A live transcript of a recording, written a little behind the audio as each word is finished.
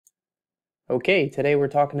Okay, today we're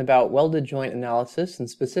talking about welded joint analysis, and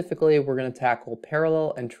specifically we're going to tackle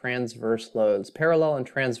parallel and transverse loads. Parallel and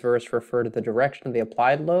transverse refer to the direction of the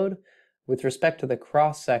applied load with respect to the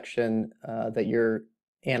cross-section that you're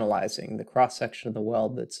analyzing, the cross-section of the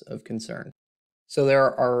weld that's of concern. So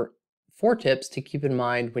there are 4 tips to keep in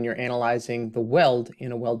mind when you're analyzing the weld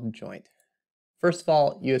in a welded joint. First of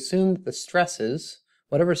all, you assume that the stresses,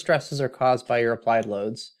 whatever stresses are caused by your applied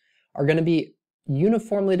loads, are going to be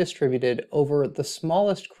uniformly distributed over the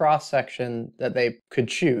smallest cross-section that they could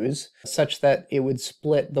choose, such that it would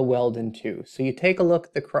split the weld in two. So you take a look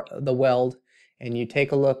at the weld, and you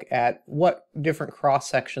take a look at what different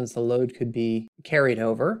cross-sections the load could be carried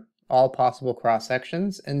over, all possible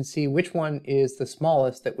cross-sections, and see which one is the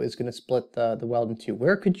smallest that was going to split the weld in two.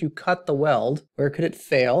 Where could you cut the weld? Where could it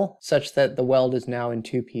fail such that the weld is now in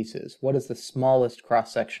 2 pieces? What is the smallest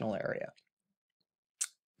cross-sectional area?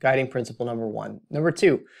 Guiding principle number 1. Number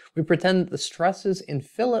 2, we pretend that the stresses in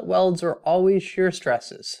fillet welds are always shear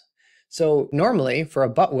stresses. So normally for a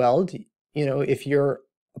butt weld, if your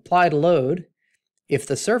applied load, if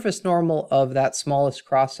the surface normal of that smallest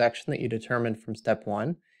cross section that you determined from step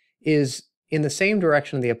 1 is in the same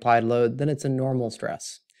direction of the applied load, then it's a normal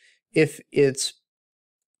stress. If it's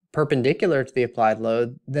perpendicular to the applied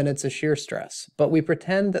load, then it's a shear stress. But we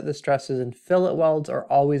pretend that the stresses in fillet welds are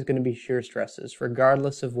always going to be shear stresses,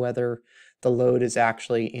 regardless of whether the load is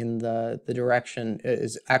actually in the direction,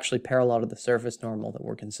 is actually parallel to the surface normal that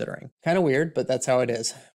we're considering. Kind of weird, but that's how it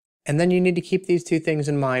is. And then you need to keep these 2 things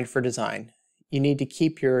in mind for design. You need to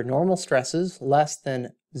keep your normal stresses less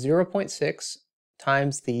than 0.6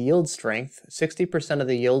 times the yield strength, 60% of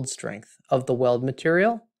the yield strength of the weld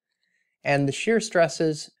material, and the shear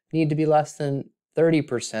stresses need to be less than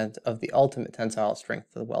 30% of the ultimate tensile strength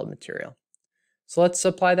of the weld material. So let's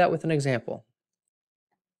apply that with an example.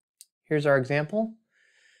 Here's our example.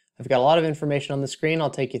 I've got a lot of information on the screen. I'll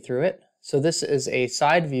take you through it. So this is a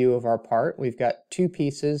side view of our part. We've got 2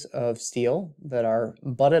 pieces of steel that are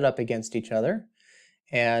butted up against each other.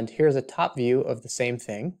 And here's a top view of the same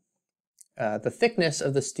thing. The thickness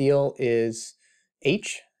of the steel is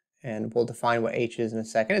H, and we'll define what H is in a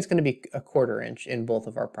second. It's going to be 1/4 inch in both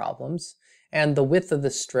of our problems. And the width of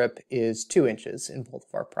the strip is 2 inches in both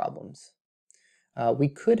of our problems. We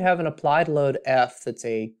could have an applied load F that's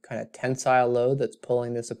a kind of tensile load that's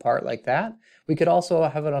pulling this apart like that. We could also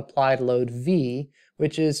have an applied load V,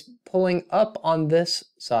 which is pulling up on this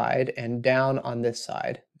side and down on this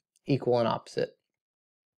side, equal and opposite.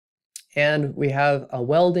 And we have a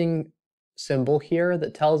welding symbol here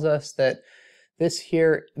that tells us that this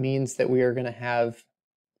here means that we are going to have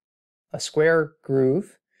a square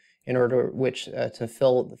groove in order to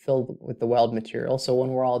fill with the weld material. So when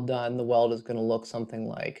we're all done, the weld is going to look something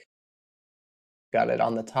like, got it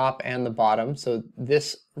on the top and the bottom. So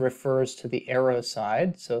this refers to the arrow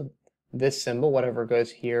side. So this symbol, whatever goes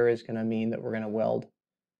here, is going to mean that we're going to weld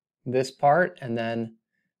this part, and then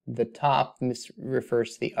the top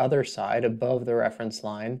refers to the other side above the reference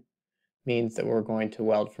line, means that we're going to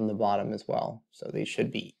weld from the bottom as well. So these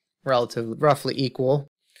should be roughly equal.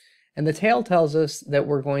 And the tail tells us that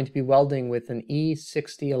we're going to be welding with an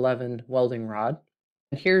E6011 welding rod.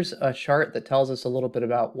 And here's a chart that tells us a little bit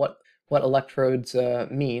about what electrodes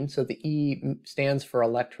mean. So the E stands for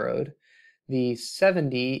electrode. The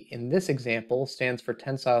 70 in this example stands for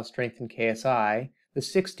tensile strength in KSI. The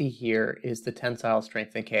 60 here is the tensile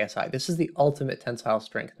strength in KSI. This is the ultimate tensile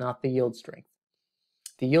strength, not the yield strength.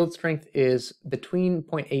 The yield strength is between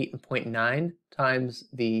 0.8 and 0.9 times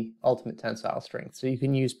the ultimate tensile strength. So you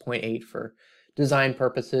can use 0.8 for design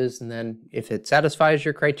purposes, and then if it satisfies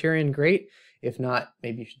your criterion, great. If not,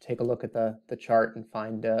 maybe you should take a look at the chart and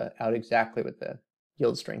find out exactly what the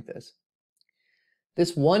yield strength is.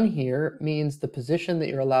 This 1 here means the position that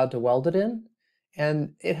you're allowed to weld it in,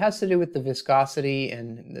 and it has to do with the viscosity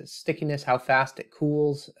and the stickiness, how fast it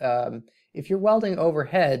cools. If you're welding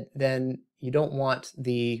overhead, then you don't want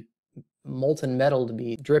the molten metal to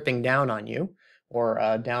be dripping down on you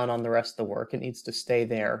or down on the rest of the work. It needs to stay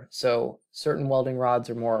there. So certain welding rods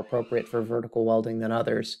are more appropriate for vertical welding than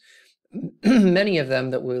others. Many of them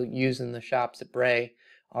that we'll use in the shops at Bray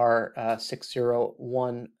are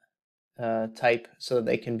 601 type, so that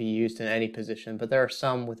they can be used in any position. But there are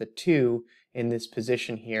some with a 2 in this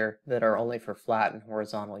position here that are only for flat and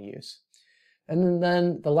horizontal use. And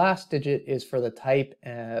then the last digit is for the type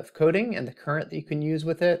of coating and the current that you can use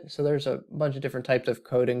with it. So there's a bunch of different types of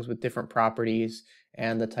coatings with different properties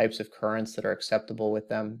and the types of currents that are acceptable with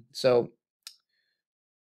them. So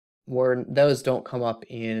those don't come up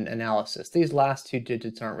in analysis. These last 2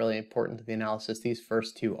 digits aren't really important to the analysis. These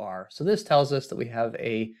first 2 are. So this tells us that we have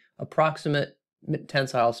a approximate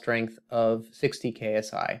tensile strength of 60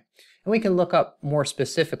 KSI. And we can look up more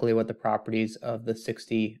specifically what the properties of the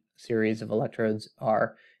 60 series of electrodes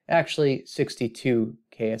are. Actually, 62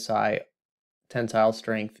 KSI tensile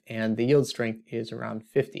strength, and the yield strength is around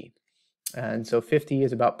 50. And so 50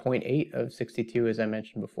 is about 0.8 of 62, as I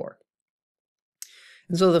mentioned before.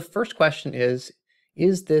 And so the first question is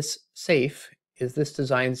this safe? Is this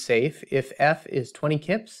design safe if F is 20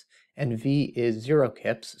 kips and V is 0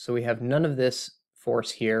 kips? So we have none of this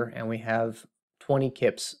force here, and we have 20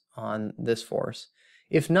 kips on this force.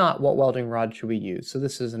 If not, what welding rod should we use? So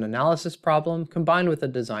this is an analysis problem combined with a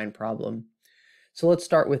design problem. So let's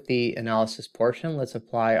start with the analysis portion. Let's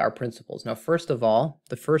apply our principles. Now, first of all,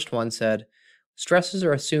 the first one said, stresses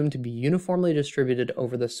are assumed to be uniformly distributed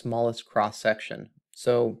over the smallest cross-section.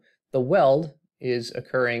 So the weld is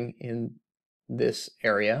occurring in this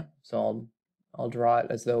area. So I'll draw it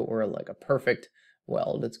as though it were like a perfect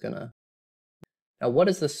weld. Now, what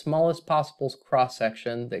is the smallest possible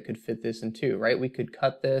cross-section that could fit this in two, right? We could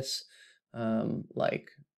cut this like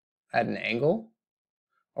at an angle,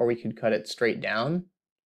 or we could cut it straight down,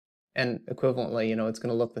 and equivalently, it's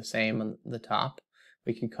going to look the same on the top.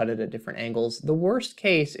 We can cut it at different angles. The worst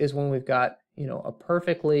case is when we've got, a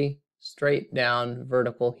perfectly straight down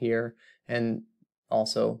vertical here and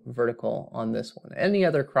also vertical on this one. Any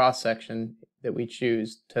other cross section that we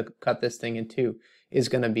choose to cut this thing in two is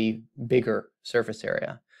going to be bigger surface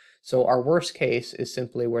area. So our worst case is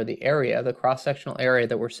simply where the area, the cross-sectional area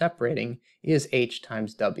that we're separating, is h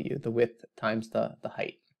times w, the width times the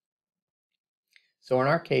height. So in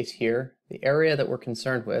our case here, the area that we're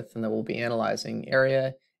concerned with and that we'll be analyzing,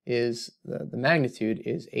 area is, the magnitude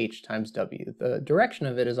is h times w. The direction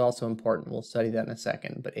of it is also important. We'll study that in a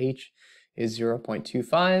second, but h is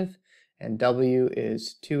 0.25 and w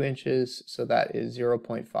is 2 inches, so that is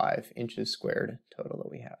 0.5 inches squared total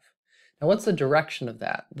that we have. Now what's the direction of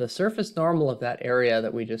that? The surface normal of that area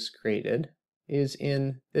that we just created is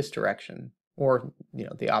in this direction, or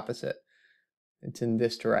the opposite. It's in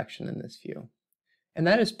this direction in this view. And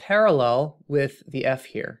that is parallel with the F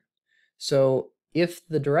here. So if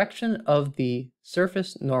the direction of the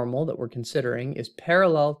surface normal that we're considering is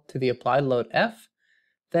parallel to the applied load F,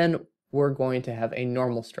 then we're going to have a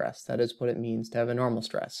normal stress. That is what it means to have a normal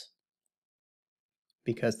stress,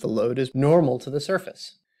 because the load is normal to the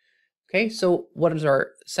surface. Okay, so what is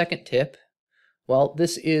our second tip? Well,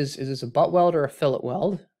 is this a butt weld or a fillet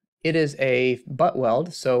weld? It is a butt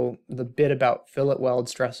weld, so the bit about fillet weld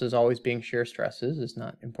stresses always being shear stresses is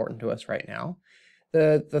not important to us right now.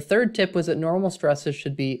 The third tip was that normal stresses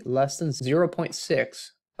should be less than 0.6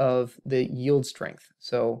 of the yield strength.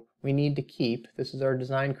 So we need to keep, this is our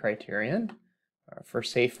design criterion for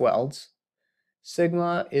safe welds,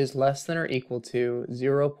 sigma is less than or equal to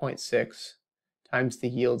 0.6 times the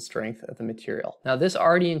yield strength of the material. Now this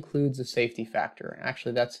already includes a safety factor.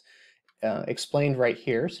 Actually, that's explained right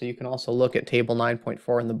here, so you can also look at table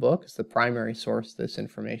 9.4 in the book as the primary source of this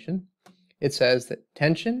information. It says that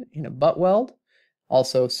tension in a butt weld,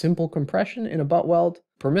 also simple compression in a butt weld,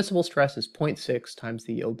 permissible stress is 0.6 times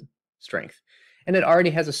the yield strength. And it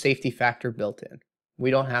already has a safety factor built in.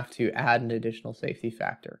 We don't have to add an additional safety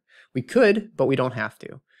factor. We could, but we don't have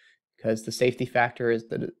to, because the safety factor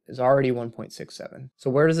is already 1.67. So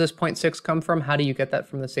where does this 0.6 come from? How do you get that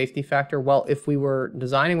from the safety factor? Well, if we were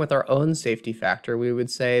designing with our own safety factor, we would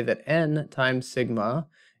say that n times sigma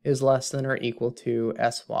is less than or equal to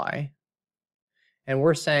sy. And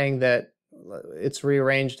we're saying that it's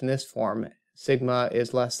rearranged in this form. Sigma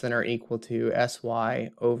is less than or equal to sy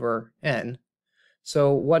over n.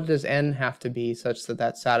 So what does n have to be such that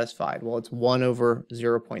that's satisfied? Well, it's 1 over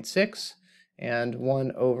 0.6. And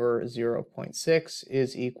 1 over 0.6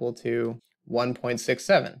 is equal to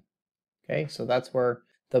 1.67. Okay, so that's where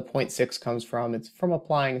the 0.6 comes from. It's from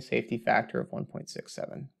applying a safety factor of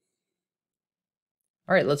 1.67.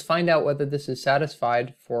 All right, let's find out whether this is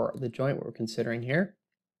satisfied for the joint we're considering here.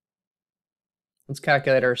 Let's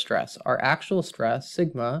calculate our stress. Our actual stress,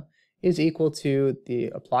 sigma, is equal to the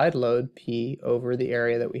applied load, P, over the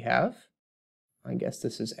area that we have. I guess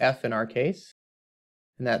this is F in our case.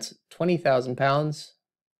 And that's 20,000 pounds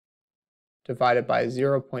divided by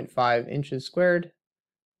 0.5 inches squared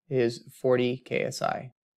is 40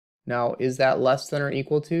 KSI. Now, is that less than or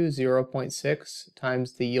equal to 0.6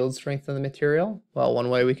 times the yield strength of the material? Well, one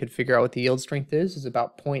way we could figure out what the yield strength is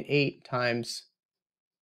about 0.8 times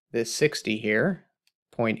this 60 here.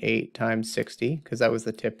 0.8 times 60, because that was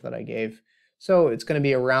the tip that I gave. So it's going to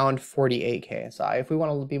be around 48 KSI. If we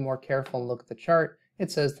want to be more careful and look at the chart,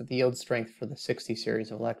 it says that the yield strength for the 60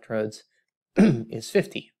 series of electrodes is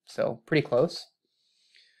 50, so pretty close.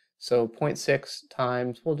 So 0.6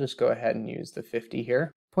 times, we'll just go ahead and use the 50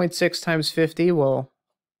 here. 0.6 times 50, well,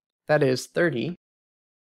 that is 30.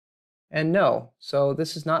 And no, so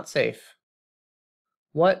this is not safe.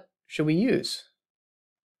 What should we use?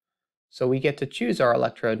 So we get to choose our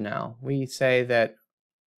electrode now. We say that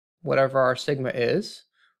whatever our sigma is,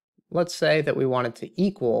 let's say that we want it to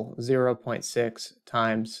equal 0.6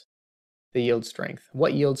 times the yield strength.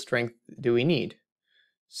 What yield strength do we need?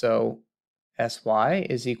 So Sy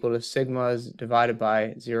is equal to sigma divided by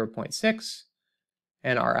 0.6,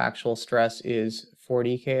 and our actual stress is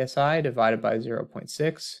 40 ksi divided by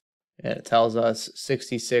 0.6, and it tells us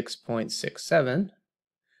 66.67.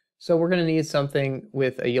 So we're going to need something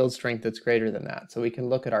with a yield strength that's greater than that. So we can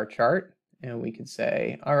look at our chart and we could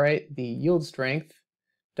say, all right, the yield strength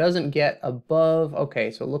doesn't get above,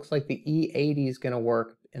 okay, so it looks like the E80 is going to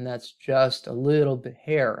work, and that's just a little bit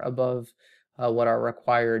hair above what our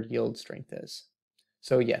required yield strength is.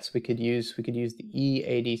 So yes, we could use the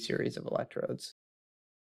E80 series of electrodes.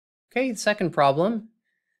 Okay, second problem.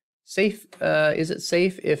 Is it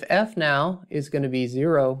safe if F now is going to be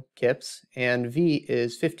 0 kips and V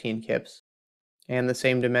is 15 kips and the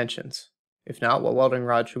same dimensions? If not, what welding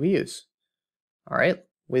rod should we use? All right,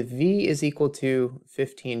 with V is equal to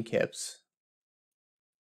 15 kips,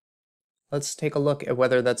 let's take a look at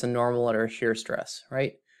whether that's a normal or a shear stress,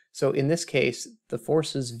 right? So in this case, the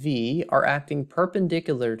forces V are acting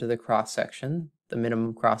perpendicular to the cross-section, the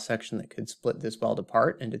minimum cross-section that could split this weld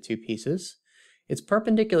apart into two pieces. It's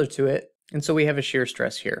perpendicular to it, and so we have a shear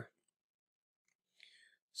stress here.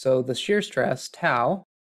 So the shear stress, tau,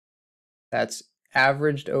 that's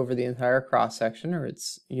averaged over the entire cross-section, or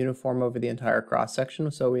it's uniform over the entire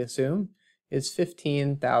cross-section, so we assume, is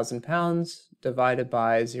 15,000 pounds divided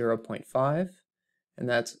by 0.5, and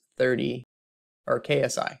that's 30, or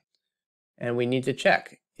KSI. And we need to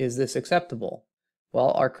check, is this acceptable?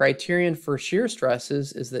 Well, our criterion for shear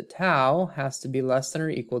stresses is that tau has to be less than or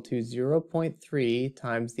equal to 0.3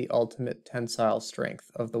 times the ultimate tensile strength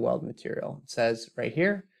of the weld material. It says right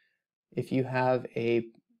here, if you have a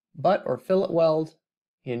butt or fillet weld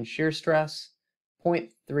in shear stress,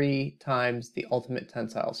 0.3 times the ultimate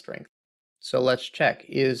tensile strength. So let's check,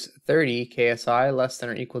 is 30 KSI less than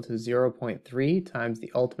or equal to 0.3 times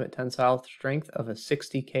the ultimate tensile strength of a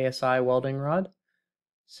 60 KSI welding rod?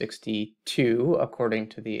 62 according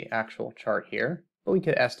to the actual chart here, but we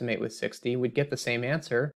could estimate with 60. We'd get the same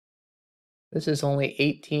answer. This is only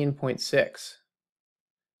 18.6.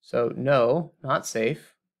 So no, not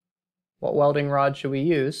safe. What welding rod should we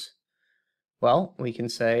use? Well, we can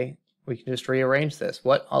just rearrange this.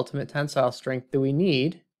 What ultimate tensile strength do we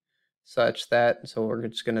need such that, so we're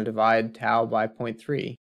just going to divide tau by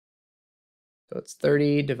 0.3. So it's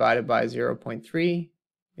 30 divided by 0.3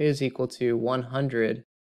 is equal to 100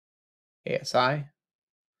 ASI.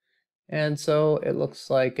 And so it looks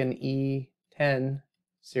like an E10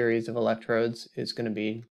 series of electrodes is going to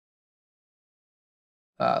be,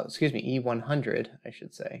 E100, I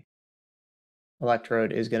should say.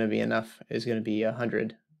 Electrode is going to be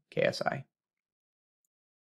 100 KSI.